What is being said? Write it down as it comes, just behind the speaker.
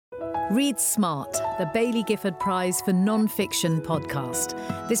Read Smart, the Baillie Gifford Prize for Non-Fiction podcast.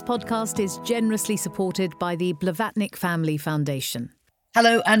 This podcast is generously supported by the Blavatnik Family Foundation.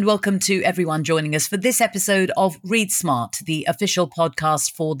 Hello and welcome to everyone joining us for this episode of Read Smart, the official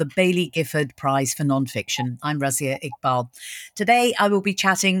podcast for the Baillie Gifford Prize for Non-Fiction. I'm Razia Iqbal. Today I will be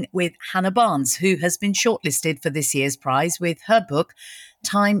chatting with Hannah Barnes, who has been shortlisted for this year's prize with her book,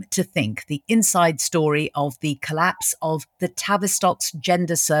 Time to Think, the inside story of the collapse of the Tavistock's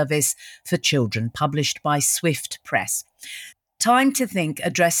gender service for children, published by Swift Press. Time to Think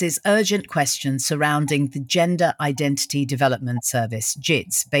addresses urgent questions surrounding the Gender Identity Development Service,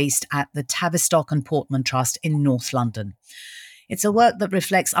 GIDS, based at the Tavistock and Portman Trust in North London. It's a work that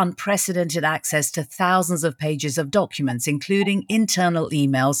reflects unprecedented access to thousands of pages of documents, including internal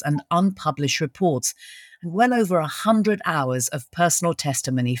emails and unpublished reports, and well over 100 hours of personal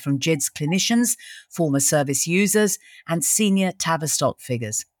testimony from GIDS clinicians, former service users, and senior Tavistock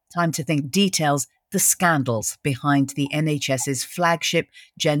figures. Time to Think details the scandals behind the NHS's flagship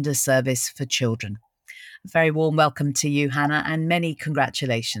gender service for children. A very warm welcome to you, Hannah, and many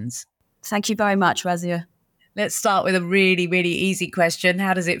congratulations. Thank you very much, Razia. Let's start with a really, really easy question.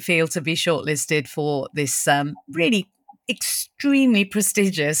 How does it feel to be shortlisted for this really extremely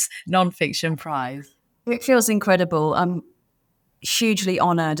prestigious non-fiction prize? It feels incredible. I'm hugely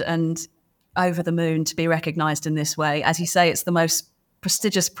honoured and over the moon to be recognised in this way. As you say, it's the most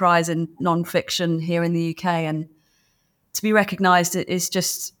prestigious prize in non-fiction here in the UK, and to be recognised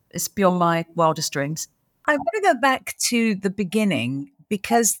it's beyond my wildest dreams. I want to go back to the beginning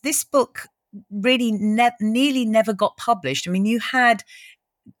because this book really nearly never got published. I mean, you had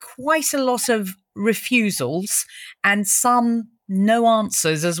quite a lot of refusals and some no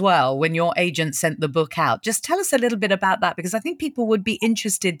answers as well when your agent sent the book out. Just tell us a little bit about that, because I think people would be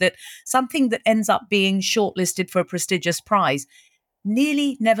interested that something that ends up being shortlisted for a prestigious prize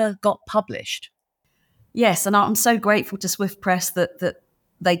nearly never got published. Yes, and I'm so grateful to Swift Press that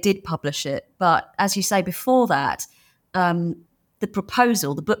they did publish it. But as you say, before that, the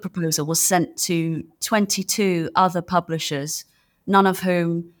book proposal was sent to 22 other publishers, none of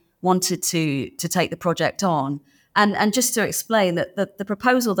whom wanted to take the project on. And just to explain that the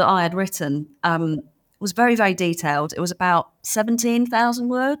proposal that I had written was very, very detailed. It was about 17,000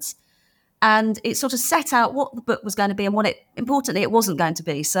 words. And it sort of set out what the book was going to be and what importantly, it wasn't going to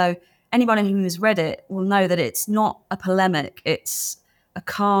be. So anyone who has read it will know that it's not a polemic. It's a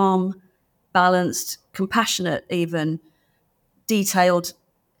calm, balanced, compassionate, even detailed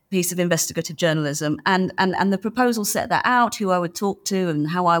piece of investigative journalism. And the proposal set that out, who I would talk to and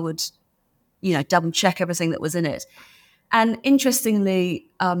how I would double check everything that was in it. And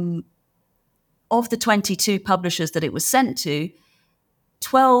interestingly, of the 22 publishers that it was sent to,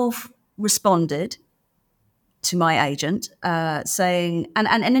 12 responded to my agent saying,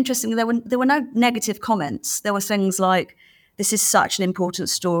 and interestingly, there were no negative comments. There were things like, this is such an important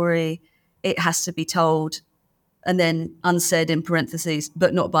story, it has to be told, and then unsaid in parentheses,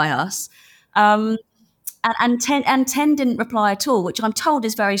 but not by us. And 10 didn't reply at all, which I'm told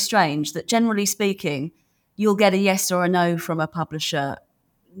is very strange, that generally speaking, you'll get a yes or a no from a publisher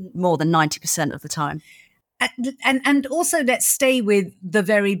more than 90% of the time. And also let's stay with the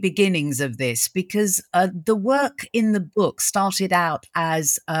very beginnings of this, because the work in the book started out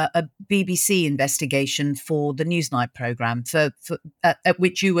as a BBC investigation for the Newsnight programme, at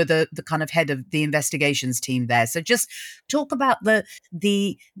which you were the kind of head of the investigations team there. So just talk about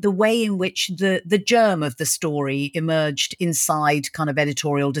the way in which the germ of the story emerged inside kind of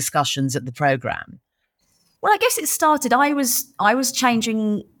editorial discussions at the programme. Well, I guess it started, I was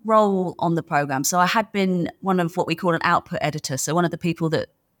changing role on the programme. So I had been one of what we call an output editor. So one of the people that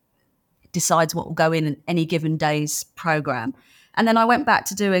decides what will go in any given day's programme. And then I went back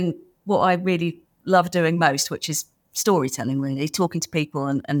to doing what I really love doing most, which is storytelling, really, talking to people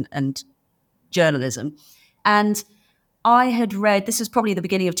and journalism. And I had read, this was probably the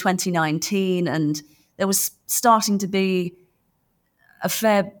beginning of 2019, and there was starting to be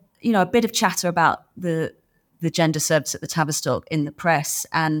a bit of chatter about the gender service at the Tavistock in the press,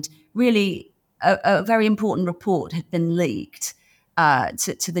 and really a very important report had been leaked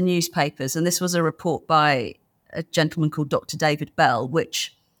to the newspapers. And this was a report by a gentleman called Dr. David Bell,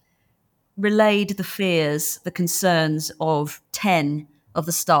 which relayed the fears, the concerns of 10 of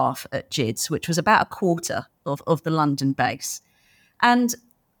the staff at GIDS, which was about a quarter of the London base. And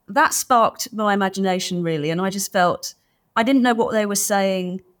that sparked my imagination, really. And I just felt, I didn't know what they were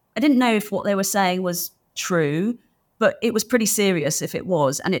saying. I didn't know if what they were saying was true, but it was pretty serious if it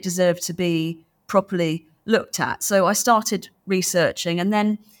was, and it deserved to be properly looked at. So I started researching, and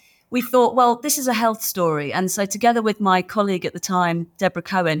then we thought, well, this is a health story. And so together with my colleague at the time, Deborah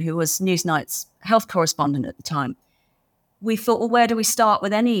Cohen, who was Newsnight's health correspondent at the time, we thought, well, where do we start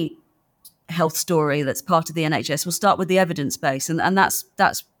with any health story that's part of the NHS? We'll start with the evidence base. And that's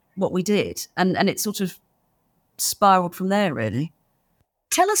what we did. And it sort of spiraled from there, really.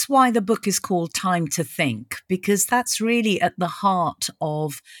 Tell us why the book is called Time to Think, because that's really at the heart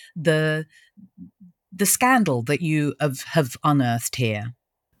of the scandal that you have unearthed here.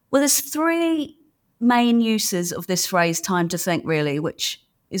 Well, there's three main uses of this phrase, time to think, really, which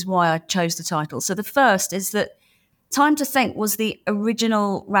is why I chose the title. So the first is that time to think was the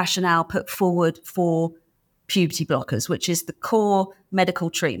original rationale put forward for puberty blockers, which is the core medical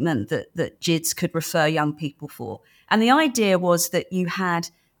treatment that GIDS could refer young people for. And the idea was that you had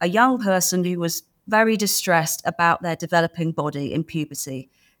a young person who was very distressed about their developing body in puberty.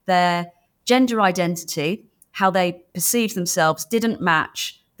 Their gender identity, how they perceived themselves, didn't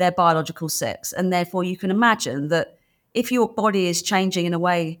match their biological sex. And therefore, you can imagine that if your body is changing in a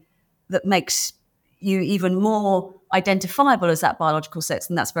way that makes you even more identifiable as that biological sex,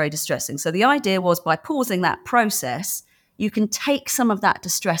 then that's very distressing. So the idea was, by pausing that process, you can take some of that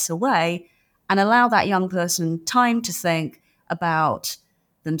distress away and allow that young person time to think about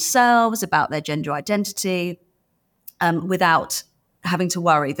themselves, about their gender identity, without having to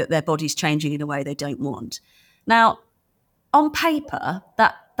worry that their body's changing in a way they don't want. Now, on paper,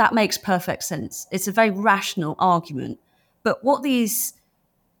 that makes perfect sense. It's a very rational argument. But what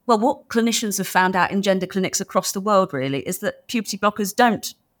clinicians have found out in gender clinics across the world, really, is that puberty blockers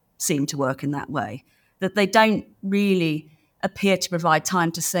don't seem to work in that way, that they don't really appear to provide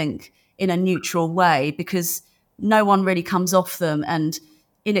time to think in a neutral way, because no one really comes off them, and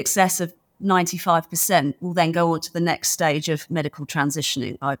in excess of 95% will then go on to the next stage of medical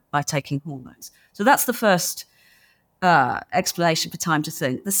transitioning by taking hormones. So that's the first explanation for time to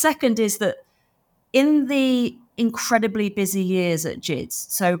think. The second is that in the incredibly busy years at GIDS,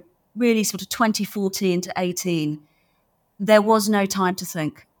 so really sort of 2014 to 18, there was no time to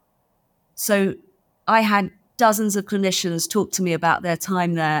think. So I had dozens of clinicians talk to me about their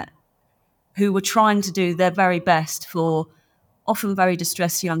time there who were trying to do their very best for often very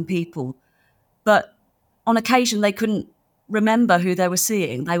distressed young people. But on occasion, they couldn't remember who they were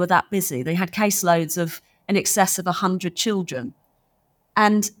seeing. They were that busy. They had caseloads of in excess of 100 children.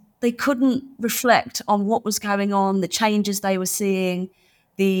 And they couldn't reflect on what was going on, the changes they were seeing,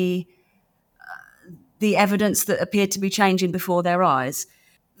 the evidence that appeared to be changing before their eyes.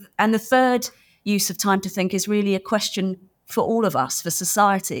 And the third use of time to think is really a question for all of us, for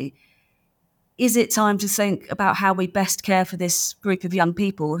society. Is it time to think about how we best care for this group of young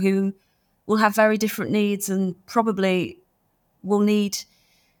people who will have very different needs and probably will need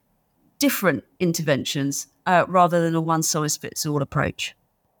different interventions rather than a one-size-fits-all approach?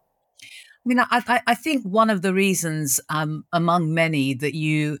 I mean, I think one of the reasons among many that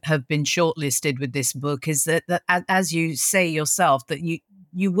you have been shortlisted with this book is that as you say yourself, that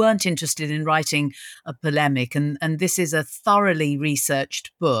you weren't interested in writing a polemic, and this is a thoroughly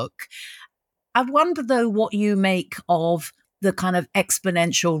researched book. I wonder, though, what you make of the kind of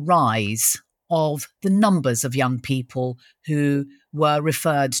exponential rise of the numbers of young people who were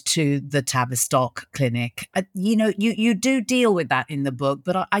referred to the Tavistock Clinic. You do deal with that in the book,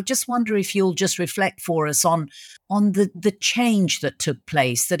 but I just wonder if you'll just reflect for us on the change that took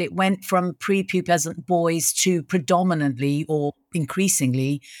place, that it went from prepubescent boys to predominantly or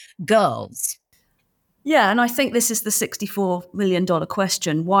increasingly girls. Yeah, and I think this is the $64 million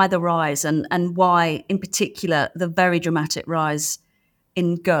question. Why the rise, and why, in particular, the very dramatic rise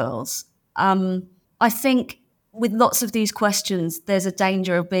in girls? I think with lots of these questions, there's a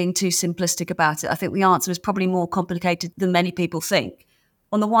danger of being too simplistic about it. I think the answer is probably more complicated than many people think.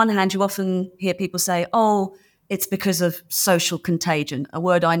 On the one hand, you often hear people say, oh, it's because of social contagion, a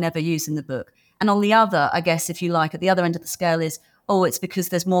word I never use in the book. And on the other, I guess, if you like, at the other end of the scale is, oh, it's because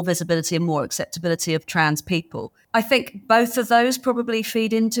there's more visibility and more acceptability of trans people. I think both of those probably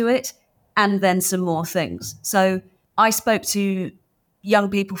feed into it, and then some more things. So I spoke to young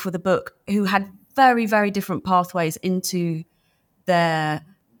people for the book who had very, very different pathways into their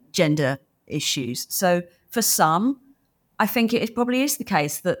gender issues. So for some, I think it probably is the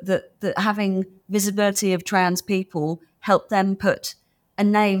case that having visibility of trans people helped them put a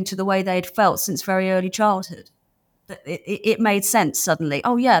name to the way they'd felt since very early childhood. It made sense suddenly.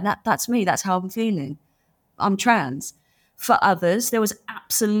 Oh, yeah, that's me. That's how I'm feeling. I'm trans. For others, there was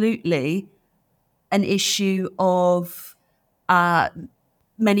absolutely an issue of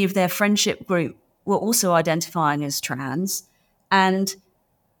many of their friendship group were also identifying as trans, and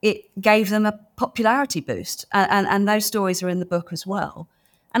it gave them a popularity boost. And those stories are in the book as well.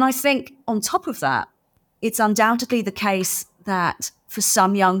 And I think on top of that, it's undoubtedly the case that for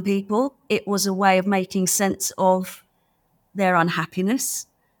some young people, it was a way of making sense of their unhappiness.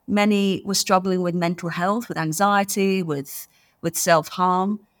 Many were struggling with mental health, with anxiety, with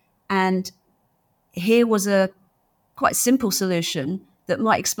self-harm. And here was a quite simple solution that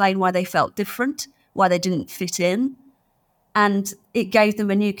might explain why they felt different, why they didn't fit in. And it gave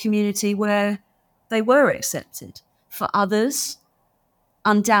them a new community where they were accepted. For others,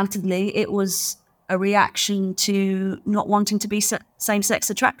 undoubtedly, it was a reaction to not wanting to be same-sex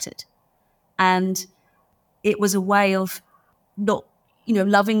attracted. And it was a way of not,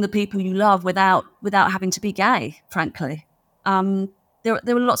 loving the people you love without having to be gay, frankly. There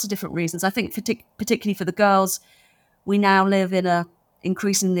were lots of different reasons. I think particularly for the girls, we now live in a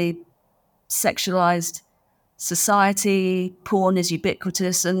increasingly sexualized society. Porn is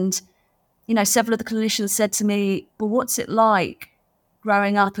ubiquitous. And, several of the clinicians said to me, well, what's it like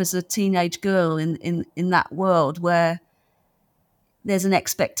growing up as a teenage girl in that world where there's an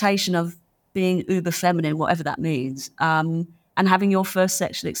expectation of being uber feminine, whatever that means, and having your first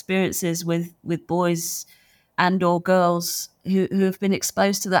sexual experiences with boys and or girls who have been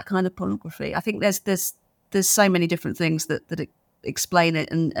exposed to that kind of pornography. I think there's so many different things that explain it,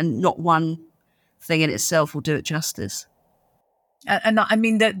 and not one thing in itself will do it justice. And I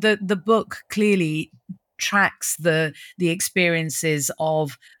mean, the book clearly tracks the experiences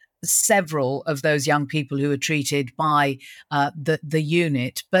of several of those young people who were treated by the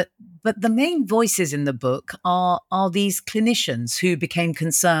unit, but the main voices in the book are these clinicians who became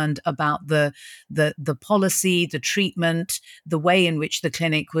concerned about the policy, the treatment, the way in which the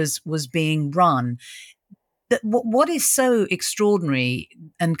clinic was being run. What is so extraordinary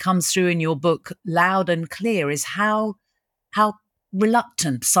and comes through in your book loud and clear is how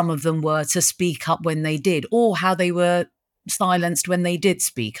reluctant some of them were to speak up when they did, or how they were silenced when they did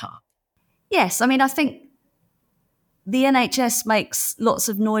speak up. Yes, I mean, I think the NHS makes lots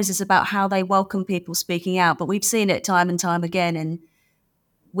of noises about how they welcome people speaking out, but we've seen it time and time again, and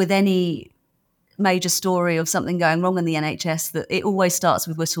with any major story of something going wrong in the NHS, that it always starts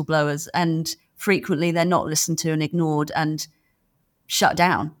with whistleblowers, and frequently they're not listened to and ignored and shut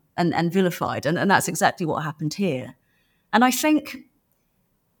down and vilified, and that's exactly what happened here. And I think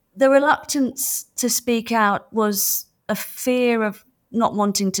the reluctance to speak out was a fear of not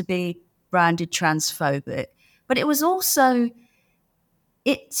wanting to be branded transphobic. But it was also,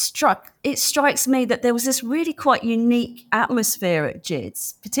 it strikes me that there was this really quite unique atmosphere at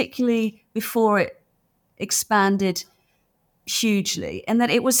GIDS, particularly before it expanded hugely, and that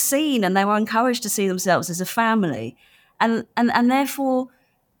it was seen and they were encouraged to see themselves as a family. And therefore,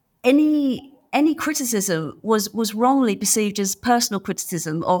 any criticism was wrongly perceived as personal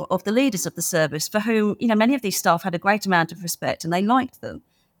criticism of the leaders of the service, for whom, many of these staff had a great amount of respect and they liked them.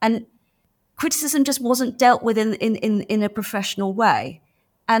 And criticism just wasn't dealt with in a professional way.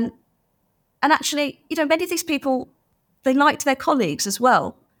 And actually, many of these people, they liked their colleagues as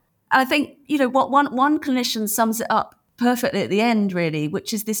well. And I think, what one clinician sums it up perfectly at the end, really,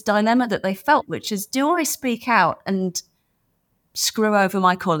 which is this dilemma that they felt, which is, do I speak out and screw over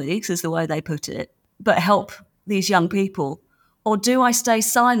my colleagues, is the way they put it, but help these young people? Or do I stay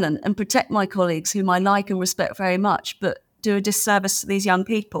silent and protect my colleagues whom I like and respect very much, but do a disservice to these young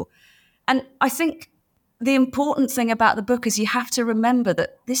people? And I think the important thing about the book is you have to remember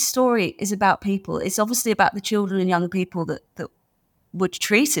that this story is about people. It's obviously about the children and young people that were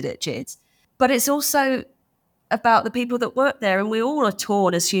treated at GIDS, but it's also about the people that work there. And we all are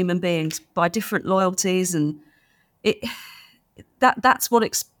torn as human beings by different loyalties, and that's what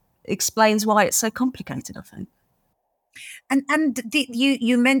explains why it's so complicated, I think. And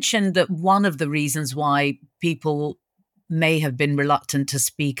you mentioned that one of the reasons why people may have been reluctant to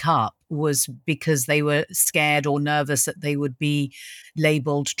speak up was because they were scared or nervous that they would be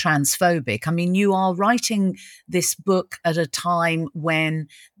labelled transphobic. I mean, you are writing this book at a time when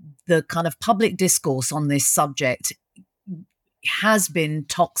the kind of public discourse on this subject has been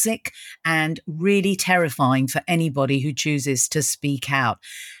toxic and really terrifying for anybody who chooses to speak out.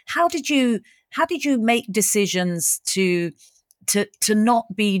 How did you make decisions to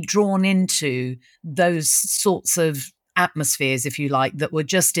not be drawn into those sorts of atmospheres, if you like, that were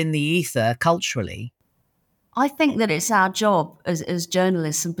just in the ether culturally? I think that it's our job as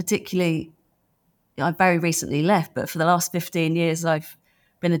journalists, and particularly, I very recently left, but for the last 15 years I've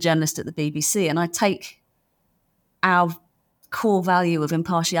been a journalist at the BBC, and I take our core value of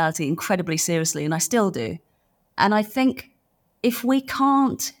impartiality incredibly seriously, and I still do. And I think if we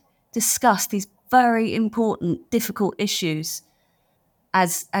can't discuss these very important, difficult issues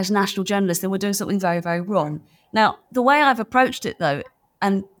as national journalists, then we're doing something very, very wrong. Now, the way I've approached it, though,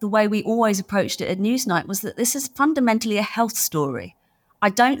 and the way we always approached it at Newsnight was that this is fundamentally a health story. I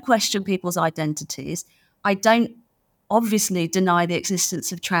don't question people's identities. I don't obviously deny the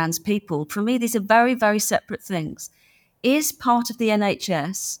existence of trans people. For me, these are very, very separate things. Is part of the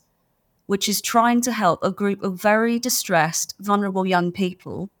NHS, which is trying to help a group of very distressed, vulnerable young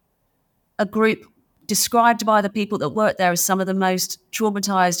people, a group described by the people that work there as some of the most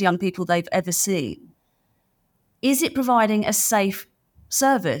traumatized young people they've ever seen, is it providing a safe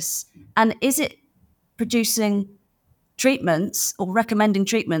service? And is it producing treatments or recommending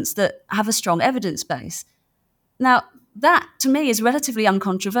treatments that have a strong evidence base? Now, that to me is relatively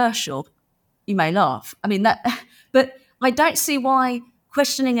uncontroversial. You may laugh. But I don't see why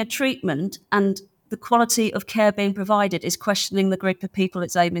questioning a treatment and the quality of care being provided is questioning the group of people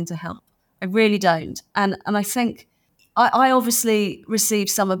it's aiming to help. I really don't. And I think I obviously received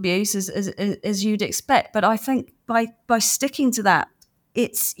some abuse as you'd expect, but I think by sticking to that,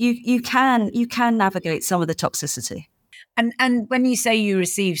 it's you can navigate some of the toxicity. And when you say you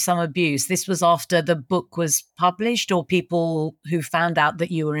received some abuse, this was after the book was published, or people who found out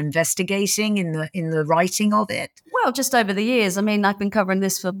that you were investigating in the writing of it? Well, just over the years. I mean, I've been covering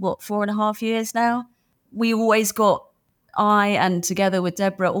this for 4.5 years now. We always got, I and together with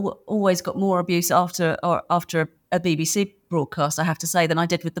Deborah, always got more abuse after a BBC broadcast, I have to say, than I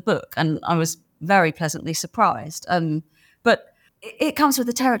did with the book, and I was very pleasantly surprised. But it comes with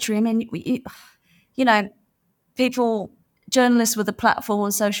the territory. I mean, journalists with a platform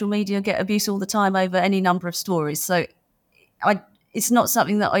on social media get abuse all the time over any number of stories. So it's not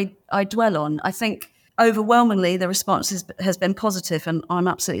something that I dwell on. I think overwhelmingly the response has been positive, and I'm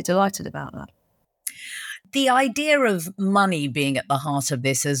absolutely delighted about that. The idea of money being at the heart of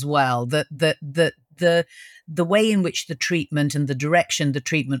this as well, that the way in which the treatment and the direction the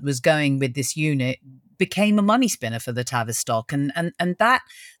treatment was going with this unit became a money spinner for the Tavistock, and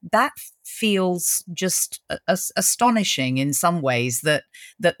that feels just astonishing in some ways, that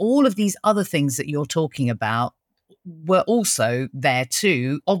all of these other things that you're talking about were also there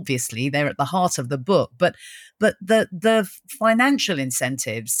too. Obviously, they're at the heart of the book, but the financial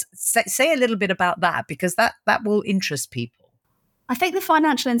incentives. Say a little bit about that, because that will interest people. I think the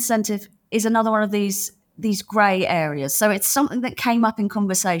financial incentive is another one of these grey areas. So it's something that came up in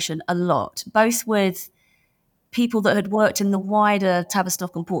conversation a lot, both with people that had worked in the wider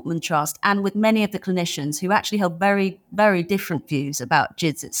Tavistock and Portman Trust and with many of the clinicians who actually held very, very different views about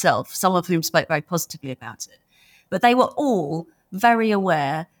GIDS itself, some of whom spoke very positively about it. But they were all very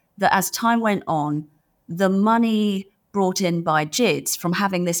aware that as time went on, the money brought in by GIDS from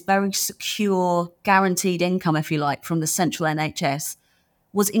having this very secure, guaranteed income, if you like, from the central NHS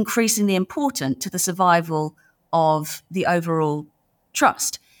was increasingly important to the survival of the overall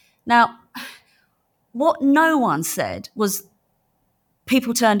trust. Now, what no one said was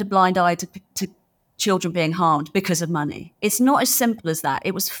people turned a blind eye to children being harmed because of money. It's not as simple as that.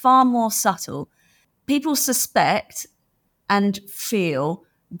 It was far more subtle. People suspect and feel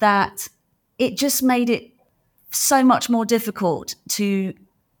that it just made it so much more difficult to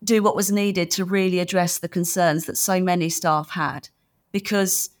do what was needed to really address the concerns that so many staff had.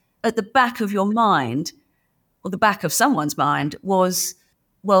 Because at the back of your mind, or the back of someone's mind, was,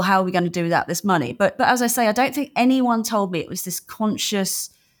 well, how are we going to do without this money? But as I say, I don't think anyone told me it was this conscious,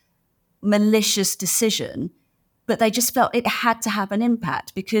 malicious decision, but they just felt it had to have an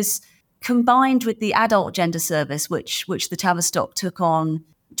impact, because combined with the adult gender service, which the Tavistock took on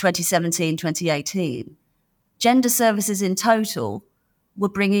 2017, 2018, gender services in total were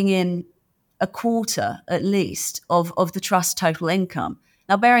bringing in a quarter, at least, of the trust's total income.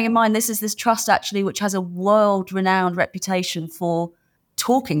 Now, bearing in mind, this is this trust, actually, which has a world-renowned reputation for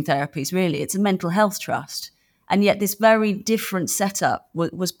talking therapies, really. It's a mental health trust. And yet this very different setup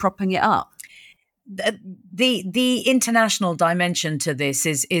was propping it up. The international dimension to this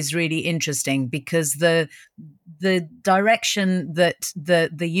is really interesting, because the direction that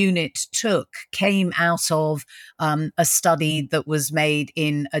the unit took came out of a study that was made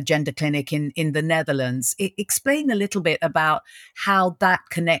in a gender clinic in the Netherlands. Explain a little bit about how that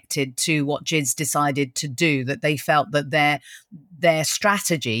connected to what GIDS decided to do, that they felt that their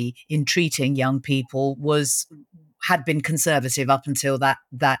strategy in treating young people had been conservative up until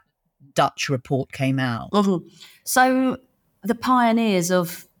that Dutch report came out. Mm-hmm. So the pioneers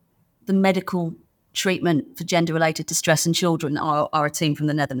of the medical treatment for gender-related distress in children are a team from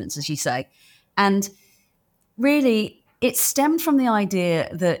the Netherlands, as you say. And really, it stemmed from the idea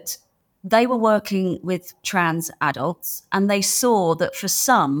that they were working with trans adults, and they saw that for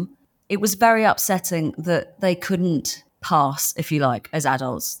some, it was very upsetting that they couldn't pass, if you like, as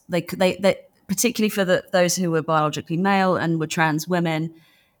adults. particularly for those who were biologically male and were trans women,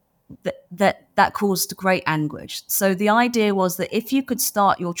 that caused great anguish. So the idea was that if you could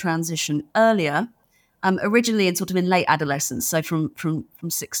start your transition earlier, originally in late adolescence, so from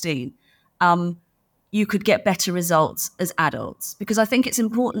 16, you could get better results as adults. Because I think it's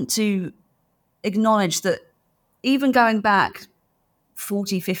important to acknowledge that even going back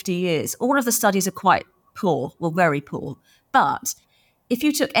 40, 50 years, all of the studies are quite poor, well, very poor. But if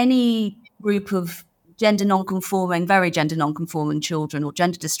you took any group of very gender non-conforming children or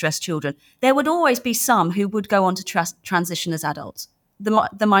gender distressed children, there would always be some who would go on to transition as adults.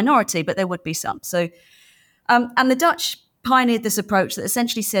 The minority, but there would be some. So, and the Dutch pioneered this approach that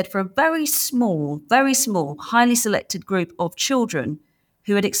essentially said for a very small, highly selected group of children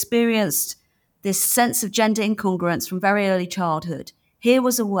who had experienced this sense of gender incongruence from very early childhood, here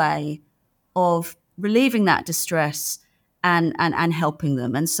was a way of relieving that distress and helping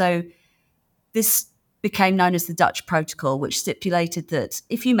them. And so this became known as the Dutch Protocol, which stipulated that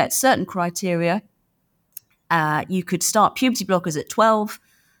if you met certain criteria, you could start puberty blockers at 12,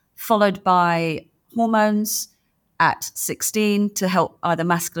 followed by hormones at 16 to help either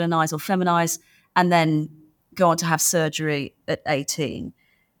masculinize or feminize, and then go on to have surgery at 18.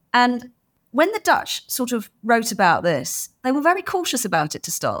 And when the Dutch sort of wrote about this, they were very cautious about it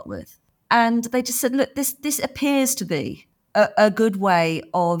to start with. And they just said, look, this appears to be a good way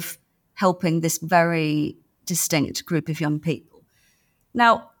of helping this very distinct group of young people.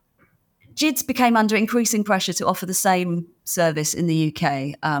 Now, GIDS became under increasing pressure to offer the same service in the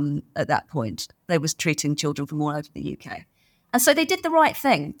UK at that point. They was treating children from all over the UK. And so they did the right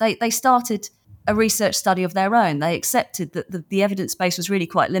thing. They started a research study of their own. They accepted that the evidence base was really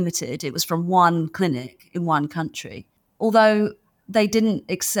quite limited. It was from one clinic in one country, although they didn't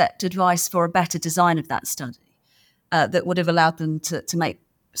accept advice for a better design of that study that would have allowed them to make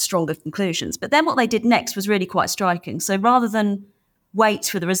stronger conclusions. But then what they did next was really quite striking. So rather than wait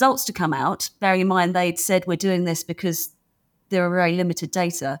for the results to come out, bearing in mind they'd said we're doing this because there are very limited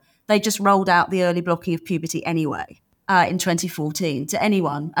data, they just rolled out the early blocking of puberty anyway in 2014 to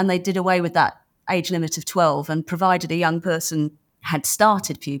anyone. And they did away with that age limit of 12, and provided a young person had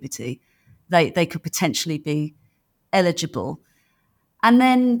started puberty, they could potentially be eligible. And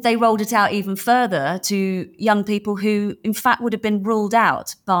then they rolled it out even further to young people who, in fact, would have been ruled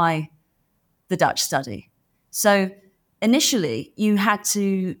out by the Dutch study. So initially, you had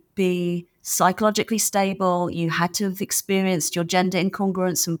to be psychologically stable. You had to have experienced your gender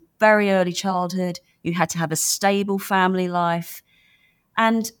incongruence from very early childhood. You had to have a stable family life.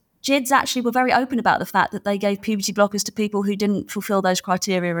 And GIDS actually were very open about the fact that they gave puberty blockers to people who didn't fulfill those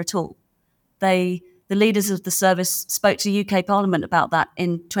criteria at all. The leaders of the service spoke to UK Parliament about that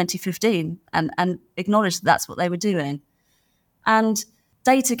in 2015 and acknowledged that that's what they were doing. And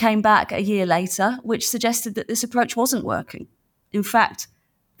data came back a year later, which suggested that this approach wasn't working. In fact,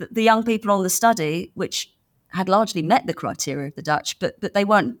 the young people on the study, which had largely met the criteria of the Dutch, but they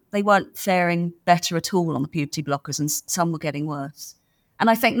weren't faring better at all on the puberty blockers, and some were getting worse. And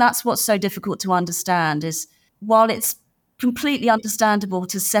I think that's what's so difficult to understand is, while it's completely understandable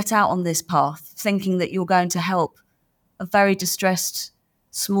to set out on this path thinking that you're going to help a very distressed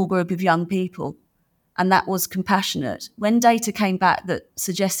small group of young people, and that was compassionate, when data came back that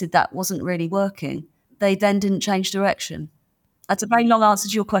suggested that wasn't really working, they then didn't change direction. That's a very long answer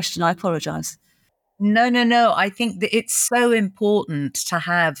to your question. I apologise. No. I think that it's so important to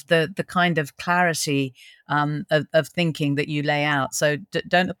have the kind of clarity of thinking that you lay out. So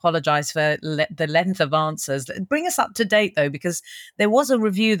don't apologise for the length of answers. Bring us up to date, though, because there was a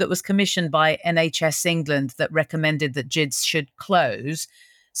review that was commissioned by NHS England that recommended that GIDS should close.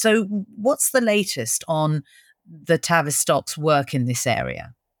 So what's the latest on the Tavistock's work in this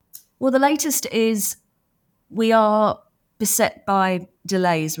area? Well, the latest is we are beset by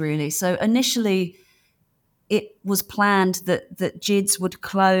delays, really. So initially, it was planned that GIDS would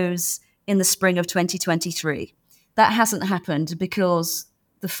close in the spring of 2023. That hasn't happened because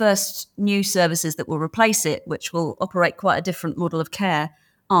the first new services that will replace it, which will operate quite a different model of care,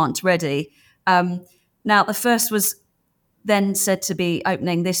 aren't ready. Now, the first was then said to be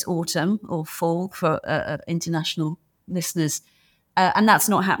opening this autumn or fall for international listeners, and that's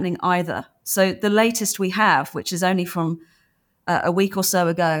not happening either. So the latest we have, which is only from a week or so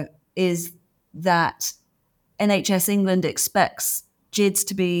ago, is that NHS England expects GIDS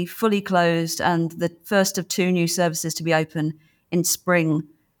to be fully closed and the first of two new services to be open in spring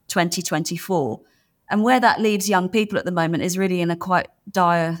 2024. And where that leaves young people at the moment is really in a quite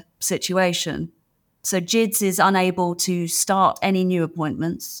dire situation. So GIDS is unable to start any new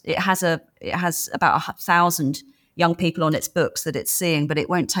appointments. It has about 1,000 young people on its books that it's seeing, but it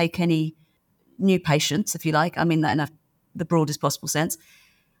won't take any new patients, if you like. I mean that in the broadest possible sense.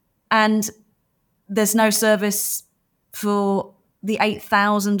 And there's no service for the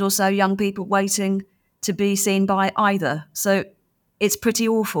 8,000 or so young people waiting to be seen by either. So it's pretty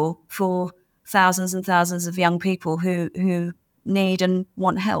awful for thousands and thousands of young people who need and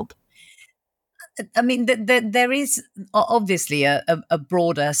want help. I mean, there is obviously a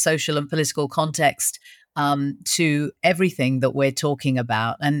broader social and political context to everything that we're talking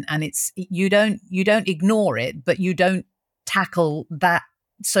about, and it's you don't ignore it, but you don't tackle that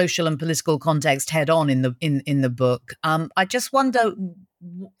social and political context head on in the book. I just wonder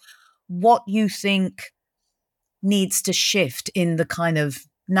what you think needs to shift in the kind of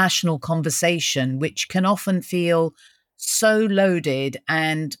national conversation, which can often feel so loaded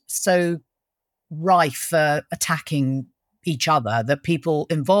and so rife for attacking each other that people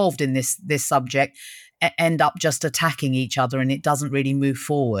involved in this subject end up just attacking each other, and it doesn't really move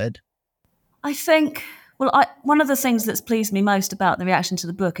forward. I think, one of the things that's pleased me most about the reaction to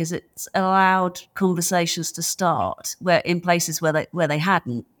the book is it's allowed conversations to start in places where they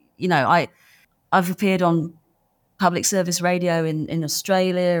hadn't. You know, I've appeared on public service radio in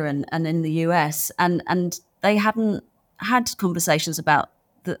Australia and in the US, and they hadn't had conversations about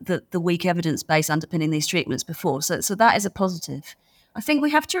the weak evidence base underpinning these treatments before. So that is a positive. I think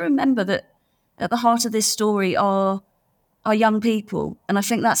we have to remember that at the heart of this story are young people. And I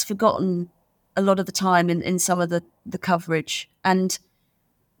think that's forgotten a lot of the time in some of the coverage. And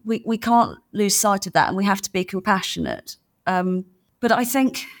we can't lose sight of that, and we have to be compassionate. But I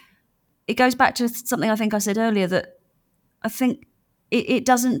think it goes back to something I think I said earlier, that I think it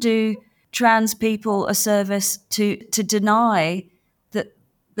doesn't do trans people a service to deny that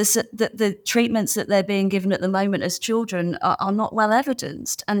the treatments that they're being given at the moment as children are not well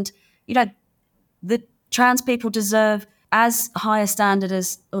evidenced. And, you know, the trans people deserve as high a standard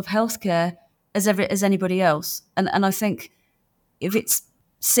of healthcare as anybody else. And I think if it's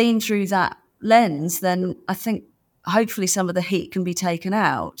seen through that lens, then I think hopefully some of the heat can be taken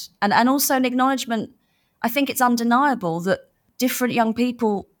out. And also an acknowledgement, I think it's undeniable that different young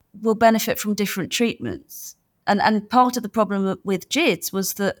people will benefit from different treatments. And part of the problem with GIDS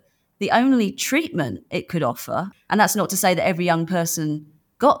was that the only treatment it could offer, and that's not to say that every young person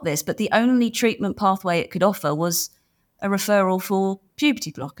got this, but the only treatment pathway it could offer was a referral for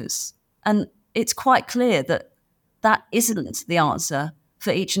puberty blockers. And it's quite clear that that isn't the answer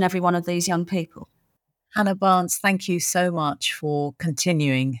for each and every one of these young people. Hannah Barnes, thank you so much for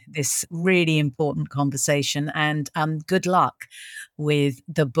continuing this really important conversation, and good luck with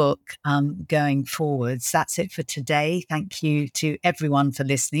the book going forwards. That's it for today. Thank you to everyone for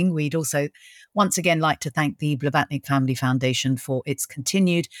listening. We'd also once again like to thank the Blavatnik Family Foundation for its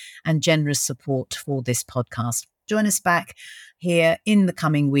continued and generous support for this podcast. Join us back here in the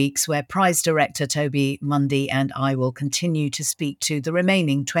coming weeks, where Prize Director Toby Mundy and I will continue to speak to the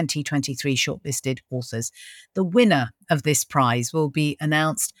remaining 2023 shortlisted authors. The winner of this prize will be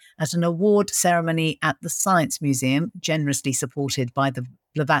announced at an award ceremony at the Science Museum, generously supported by the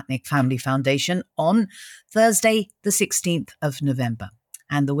Blavatnik Family Foundation, on Thursday, the 16th of November.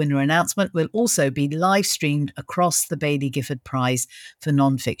 And the winner announcement will also be live streamed across the Baillie Gifford Prize for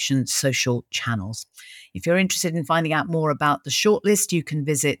Nonfiction social channels. If you're interested in finding out more about the shortlist, you can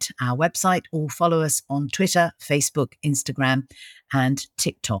visit our website or follow us on Twitter, Facebook, Instagram, and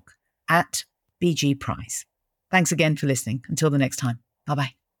TikTok at BG Prize. Thanks again for listening. Until the next time.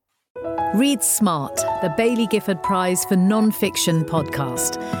 Bye-bye. Read Smart, the Baillie Gifford Prize for Nonfiction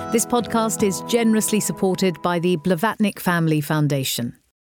podcast. This podcast is generously supported by the Blavatnik Family Foundation.